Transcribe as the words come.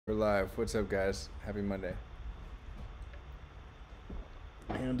We're live. What's up, guys? Happy Monday.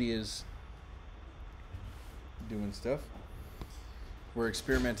 Andy is doing stuff. We're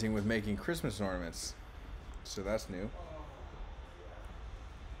experimenting with making Christmas ornaments, so that's new.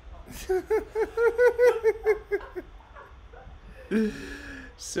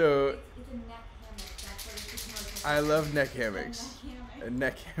 So, I love neck hammocks. A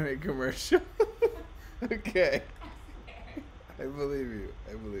neck hammock commercial. Okay. I believe you.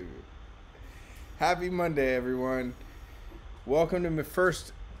 Happy Monday, everyone. Welcome to my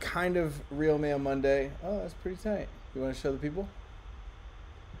first kind of real mail Monday. Oh, that's pretty tight. You want to show the people?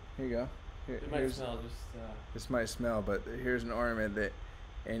 Here you go. It might smell just... This might smell, but here's an ornament that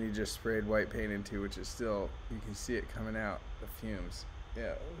Andy just sprayed white paint into, which is still, you can see it coming out, the fumes.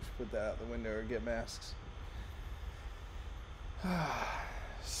 Yeah, we should put that out the window or get masks.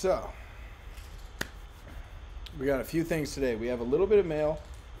 So, we got a few things today. We have a little bit of mail.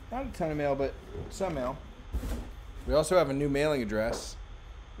 Not a ton of mail, but some mail. We also have a new mailing address,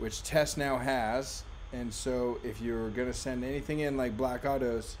 which Tess now has. And so if you're going to send anything in like Black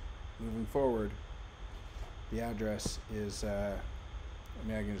Autos moving forward, the address is, I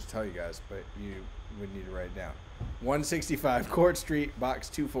can just tell you guys, but you would need to write it down. 165 Court Street, Box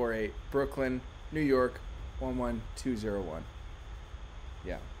 248, Brooklyn, New York, 11201.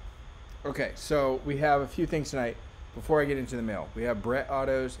 Yeah. Okay, so we have a few things tonight. Before I get into the mail, we have Brett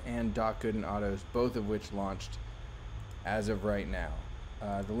Autos and Doc Gooden Autos, both of which launched as of right now.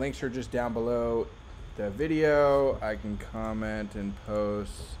 The links are just down below the video. I can comment and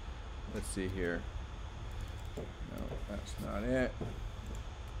post. Let's see here. No, that's not it.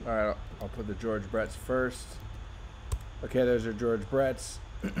 All right, I'll put the George Bretts first. Okay, those are George Bretts.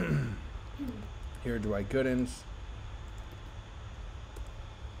 Here are Dwight Gooden's.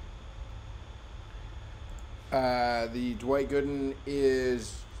 The Dwight Gooden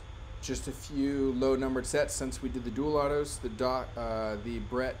is just a few low-numbered sets since we did the dual autos. The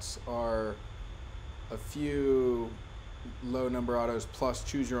Bretts are a few low-number autos plus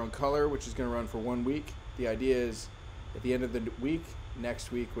choose your own color, which is going to run for 1 week. The idea is at the end of the week,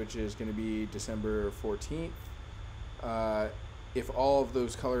 next week, which is going to be December 14th, if all of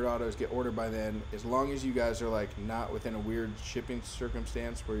those colored autos get ordered by then, as long as you guys are like not within a weird shipping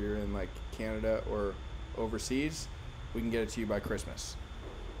circumstance where you're in like Canada or overseas, we can get it to you by Christmas.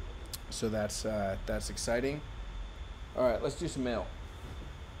 So that's exciting. All right, let's do some mail.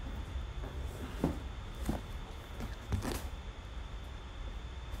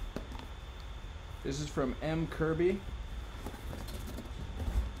 This is from M. Kirby.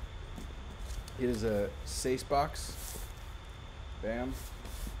 It is a Sace box. Bam. 2, 4,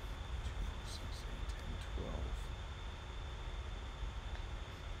 6, 8, 10,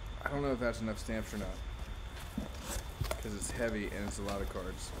 12. I don't know if that's enough stamps or not, because it's heavy and it's a lot of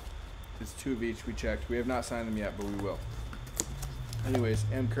cards. It's 2 of each. We checked. We have not signed them yet, but we will. Anyways,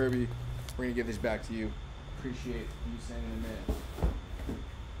 M. Kirby, we're going to get these back to you. Appreciate you sending them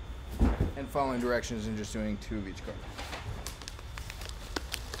in. And following directions and just doing 2 of each card.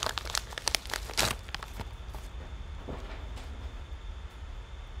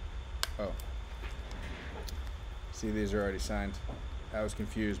 Oh. See, these are already signed. I was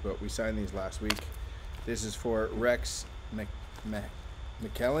confused, but we signed these last week. This is for Rex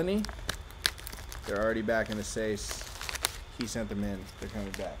McElhenney. They're already back in the Sace. He sent them in. They're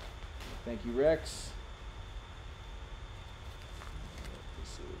coming back. Thank you, Rex.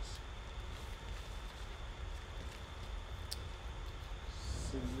 This is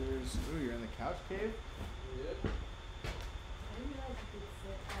scissors. Ooh, you're in the couch cave? Yep. I didn't realize you could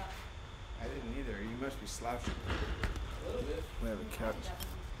sit up. I didn't either. You must be slouching. A little bit. We have a couch.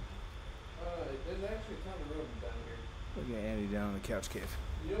 There's actually a ton of room down here. Look at Andy down in the couch cave.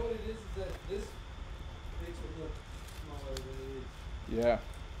 You know what it is that this makes it look smaller than it is. Yeah.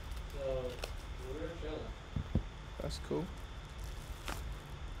 So, we're chilling. That's cool.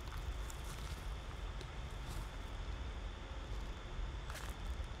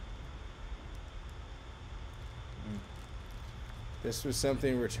 This was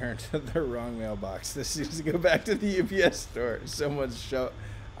something returned to the wrong mailbox. This needs to go back to the UPS store. Someone's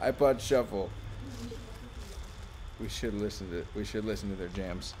iPod shuffle. We should listen to their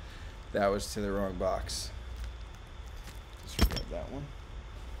jams. That was to the wrong box. Let's grab that one.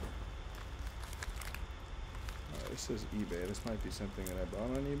 This says eBay. This might be something that I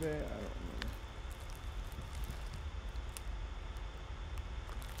bought on eBay. I don't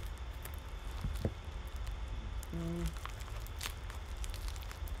remember.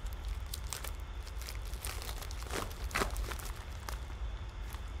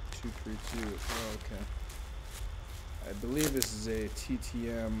 232. Oh, okay. I I believe this is a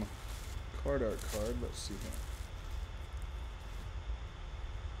TTM card art card. Let's see here.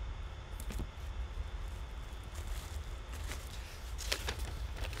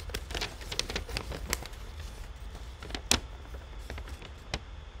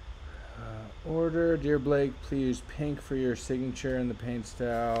 Order, dear Blake, please use pink for your signature and the paint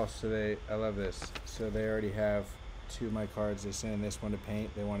style. So I love this. So they already have 2 of my cards. They sent in this one to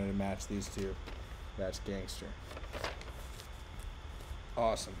paint. They wanted to match these 2. That's gangster.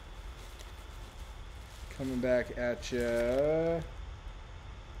 Awesome. Coming back at ya,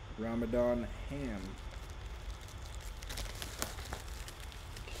 Ramadan Ham.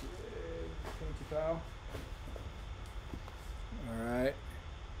 Okay, pinky foul. All right.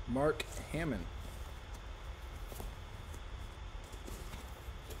 Mark Hammond.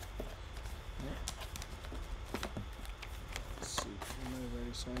 Let's see. Am I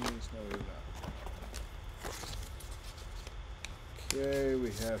already signing these? No, we're not. Okay, we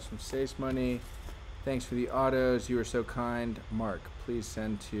have some Sace money. Thanks for the autos. You were so kind. Mark, please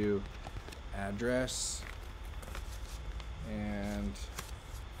send to address and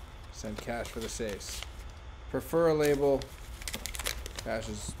send cash for the Sace. Prefer a label. Cash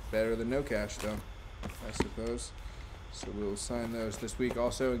is better than no cash, though, I suppose. So we'll sign those this week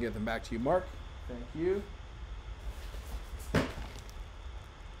also and get them back to you, Mark. Thank you.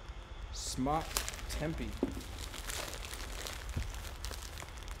 Smot Tempe.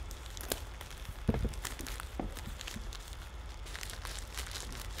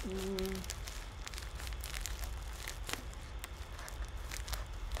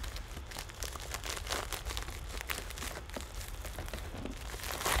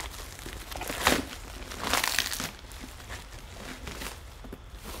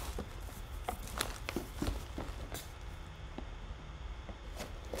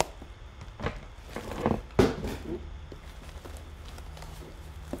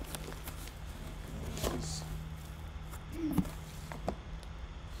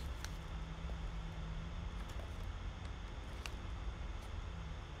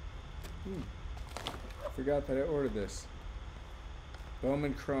 Forgot that I ordered this.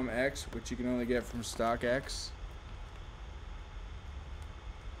 Bowman Chrome X, which you can only get from StockX.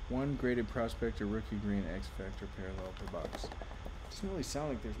 1 graded prospector rookie green X Factor parallel per box. Doesn't really sound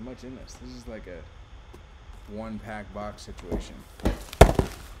like there's much in this. This is like a 1-pack box situation.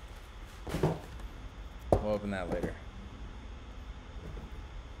 We'll open that later.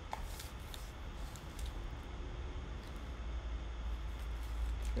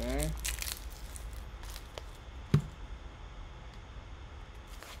 Okay.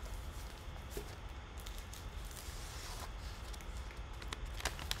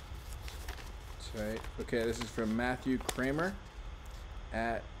 Right. Okay, this is from Matthew Kramer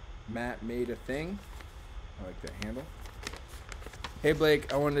at Matt Made a Thing. I like that handle. Hey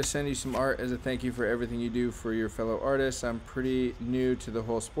Blake, I wanted to send you some art as a thank you for everything you do for your fellow artists. I'm pretty new to the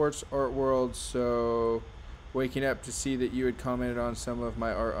whole sports art world, so waking up to see that you had commented on some of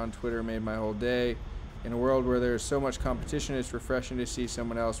my art on Twitter made my whole day. In a world where there's so much competition, it's refreshing to see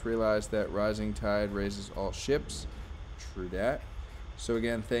someone else realize that rising tide raises all ships. True dat. So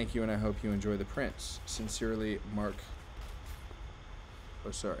again, thank you, and I hope you enjoy the prints. Sincerely, Mark. Oh,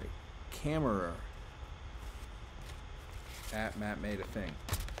 sorry, Camerer at Matt Made a Thing.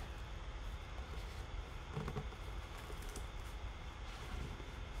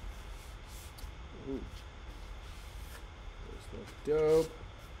 Ooh, those look dope.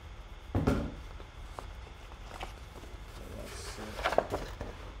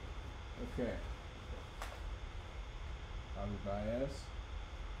 Okay. Javi Baez.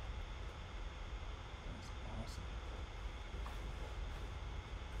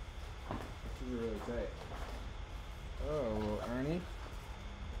 Really tight. Oh,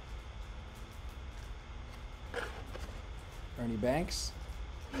 Ernie Banks,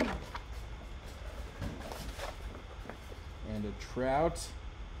 and a Trout.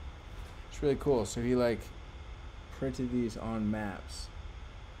 It's really cool. So he like printed these on maps,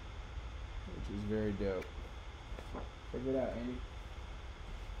 which is very dope. Check it out, Andy.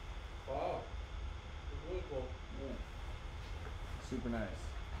 Wow. It's really cool. Yeah. Super nice.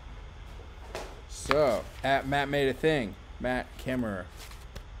 So, at Matt Made a Thing, Matt Kemmerer.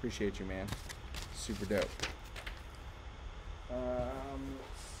 Appreciate you, man. Super dope. Let's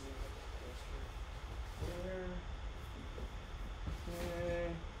see. Okay.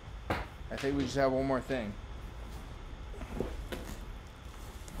 I think we just have one more thing.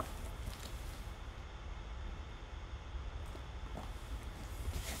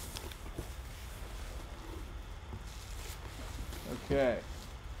 Okay.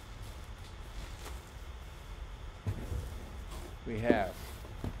 we have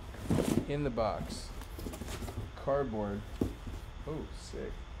in the box cardboard. Oh,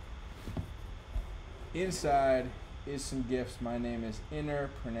 sick. Inside is some gifts. My name is Inner,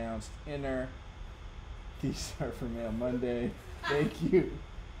 pronounced Inner. These are for Mail Monday. Thank you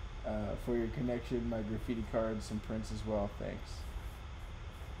for your connection. My graffiti cards, some prints as well. Thanks.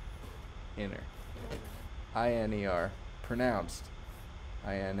 Inner. I-N-E-R. Pronounced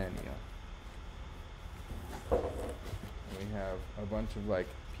I-N-N-E-R. We have a bunch of like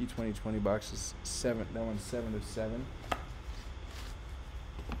P2020 boxes. That one's 7 of 7.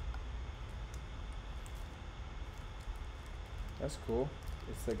 That's cool.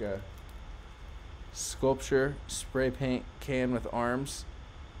 It's like a sculpture spray paint can with arms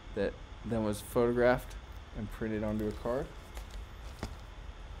that then was photographed and printed onto a card.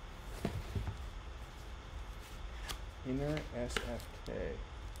 Inner SFK.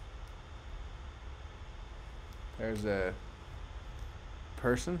 There's a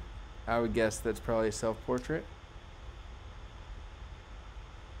person. I would guess that's probably a self-portrait.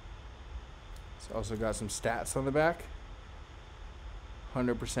 It's also got some stats on the back.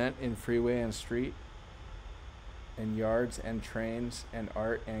 100% in freeway and street, and yards and trains and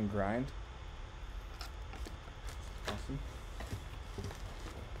art and grind. Awesome.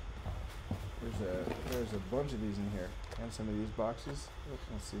 There's a bunch of these in here, and some of these boxes.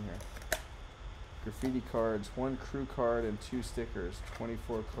 Let's see here. Graffiti cards, 1 crew card and 2 stickers.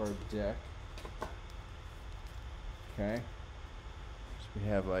 24 card deck. Okay. So we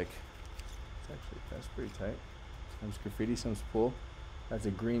have like, that's pretty tight. Some's graffiti, some's pool. That's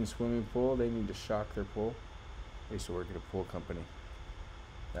a green swimming pool. They need to shock their pool. I used to work at a pool company.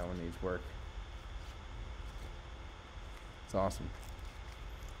 That one needs work. It's awesome.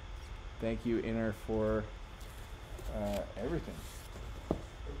 Thank you, Inner, for everything.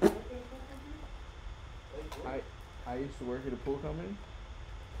 I used to work at a pool company. You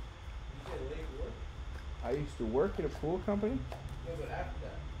said late work? I used to work at a pool company. Yeah, but after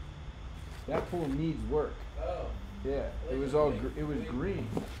that. That pool needs work. Oh. Yeah, it was all it was green.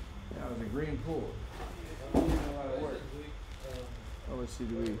 Yeah, it was a green pool. It needed a lot of work. Oh, let's see,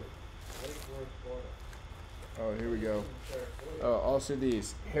 do we? Oh, here we go. Oh, also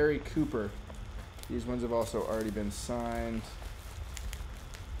these Harry Cooper. These ones have also already been signed.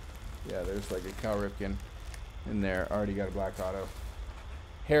 Yeah, there's like a Cal Ripken in there. Already got a black auto.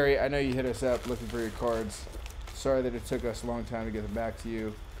 Harry, I know you hit us up looking for your cards. Sorry that it took us a long time to get them back to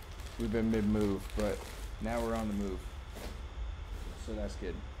you. We've been mid-move, but now we're on the move. So that's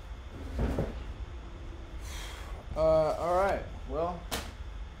good. All right. Well,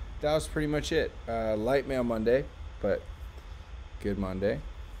 that was pretty much it. Light Mail Monday, but good Monday.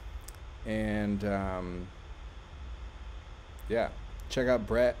 And yeah, check out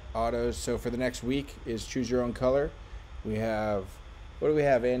Brett Autos. So for the next week is Choose Your Own Color. We have, what do we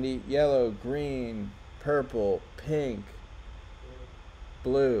have, Andy? Yellow, green, purple, pink,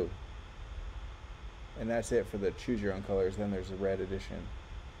 blue. And that's it for the Choose Your Own Colors. Then there's a red edition,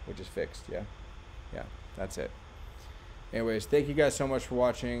 which is fixed. Yeah, that's it. Anyways, thank you guys so much for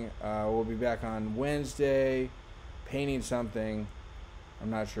watching. We'll be back on Wednesday painting something. I'm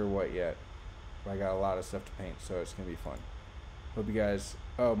not sure what yet, but I got a lot of stuff to paint, so it's gonna be fun. Hope you guys.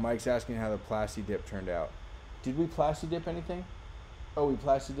 Oh, Mike's asking how the Plasti Dip turned out. Did we Plasti Dip anything? Oh, we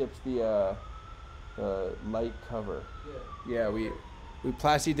Plasti Dipped the light cover. Yeah, we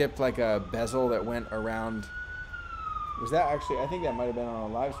Plasti Dipped like a bezel that went around. Was that actually? I think that might have been on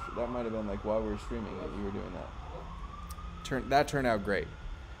a live. That might have been like while we were streaming that you were doing that. That turned out great.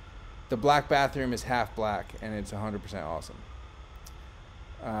 The black bathroom is half black, and it's 100% awesome.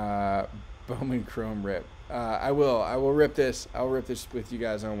 Bowman Chrome rip. I will rip this. I'll rip this with you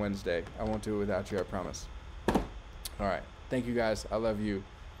guys on Wednesday. I won't do it without you, I promise. All right. Thank you guys. I love you.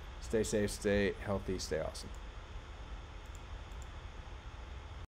 Stay safe, stay healthy, stay awesome.